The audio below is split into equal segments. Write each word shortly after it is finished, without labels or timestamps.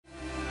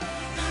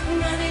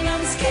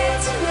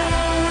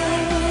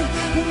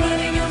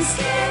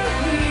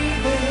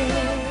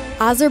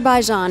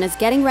Azerbaijan is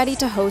getting ready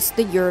to host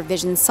the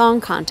Eurovision Song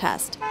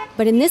Contest.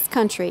 But in this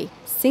country,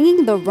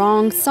 singing the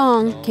wrong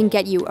song can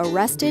get you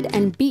arrested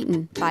and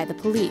beaten by the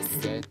police.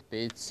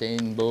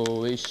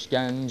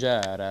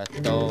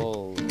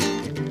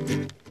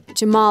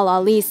 Jamal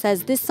Ali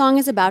says this song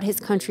is about his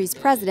country's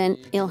president,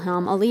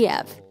 Ilham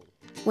Aliyev.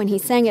 When he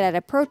sang it at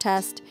a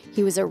protest,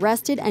 he was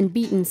arrested and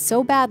beaten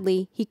so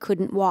badly he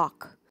couldn't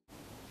walk.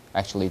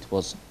 Actually, it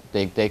was,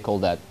 they call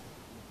that,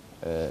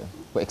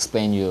 we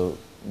explain you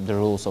the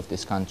rules of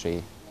this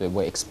country.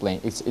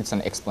 It's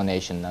an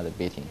explanation, not a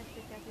beating.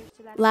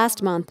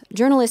 Last month,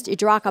 journalist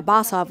Idrak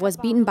Abbasov was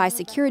beaten by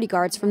security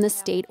guards from the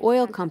state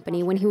oil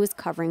company when he was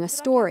covering a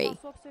story.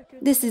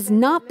 This is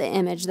not the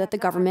image that the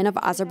government of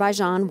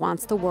Azerbaijan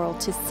wants the world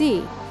to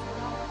see.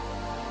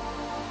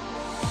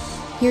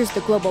 Here's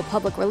the global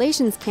public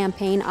relations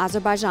campaign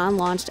Azerbaijan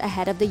launched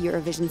ahead of the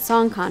Eurovision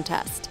Song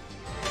Contest.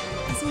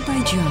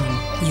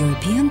 Azerbaijan,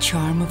 European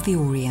charm of the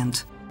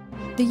Orient.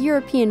 The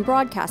European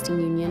Broadcasting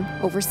Union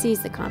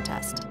oversees the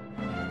contest.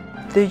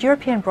 The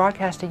European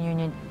Broadcasting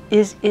Union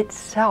is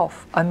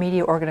itself a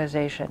media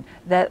organization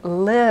that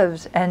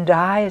lives and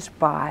dies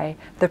by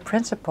the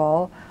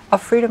principle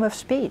of freedom of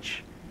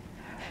speech.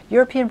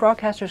 European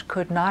broadcasters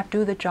could not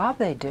do the job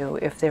they do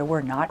if there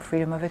were not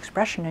freedom of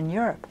expression in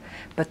Europe.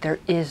 But there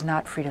is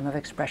not freedom of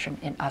expression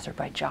in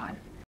Azerbaijan.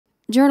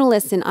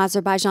 Journalists in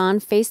Azerbaijan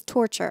face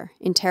torture,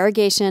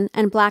 interrogation,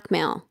 and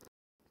blackmail.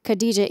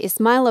 Khadija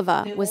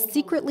Ismailova was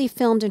secretly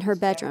filmed in her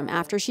bedroom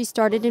after she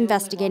started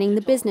investigating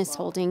the business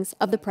holdings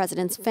of the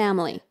president's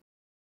family.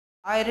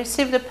 I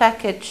received a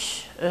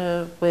package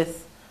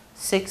with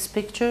 6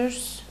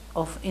 pictures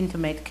of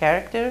intimate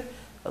character,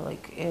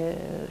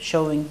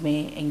 showing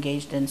me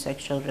engaged in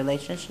sexual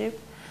relationship,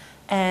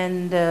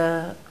 and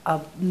a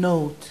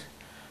note.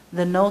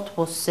 The note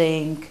was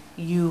saying,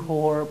 "You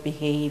whore,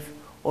 behave,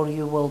 or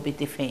you will be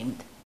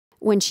defamed."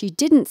 When she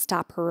didn't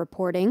stop her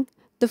reporting,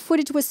 the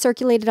footage was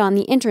circulated on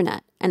the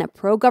internet, and a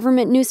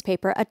pro-government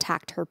newspaper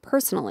attacked her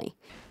personally.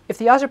 If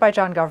the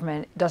Azerbaijan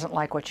government doesn't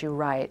like what you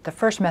write, the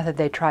first method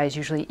they try is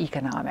usually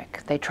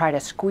economic. They try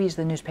to squeeze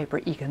the newspaper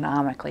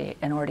economically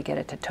in order to get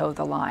it to toe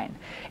the line.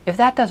 If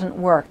that doesn't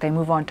work, they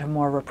move on to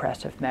more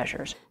repressive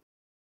measures.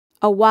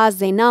 Awaz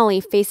Zainali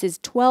faces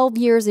 12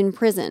 years in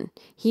prison.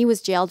 He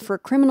was jailed for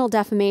criminal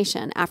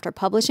defamation after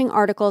publishing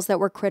articles that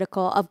were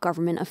critical of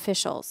government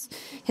officials.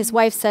 His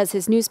wife says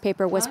his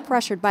newspaper was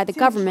pressured by the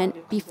government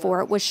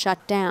before it was shut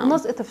down.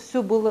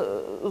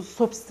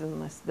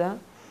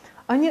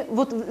 Они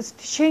вот в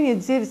течение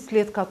 9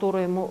 лет,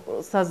 которые мы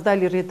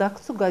создали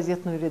редакцию,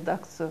 газетную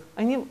редакцию,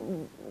 они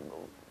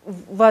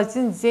в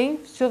один день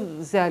все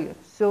взяли,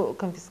 все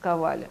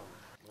конфисковали.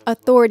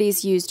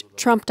 Authorities used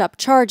trumped-up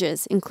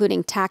charges,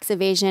 including tax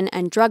evasion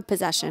and drug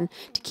possession,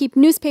 to keep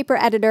newspaper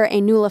editor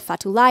Eynula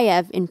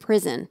Fatulayev in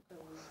prison.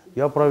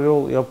 Я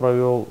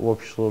провел в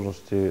общей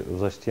сложности в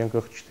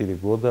застенках 4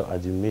 года,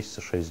 1 месяц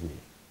и 6 дней.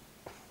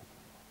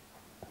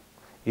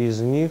 Из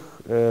них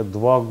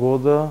 2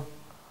 года,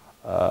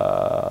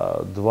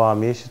 2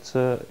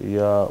 месяца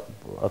я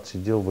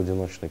отсидел в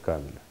одиночной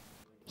камере.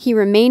 He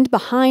remained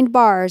behind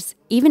bars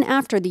even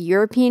after the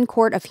European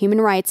Court of Human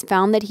Rights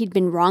found that he'd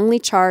been wrongly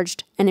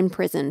charged and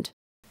imprisoned.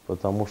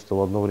 Потому что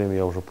в одно время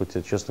я уже,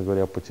 честно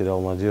говоря, потерял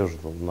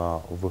надежду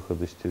на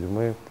выход из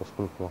тюрьмы,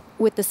 поскольку...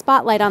 With the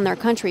spotlight on their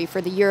country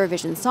for the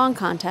Eurovision Song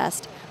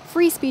Contest,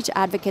 free speech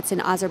advocates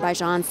in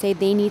Azerbaijan say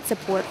they need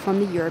support from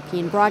the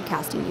European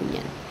Broadcasting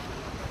Union.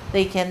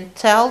 They can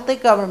tell the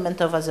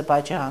government of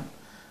Azerbaijan,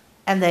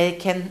 and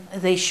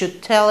they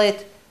should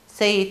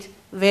say it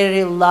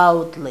very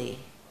loudly,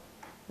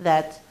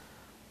 that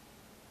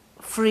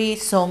free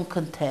song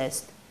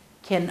contest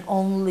can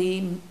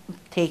only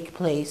take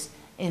place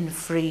in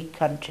free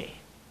country.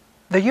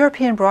 The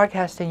European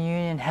Broadcasting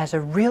Union has a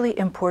really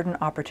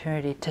important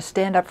opportunity to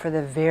stand up for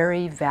the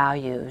very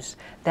values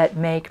that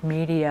make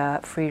media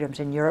freedoms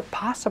in Europe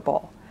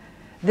possible.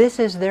 This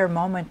is their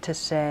moment to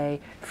say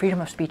freedom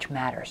of speech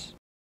matters.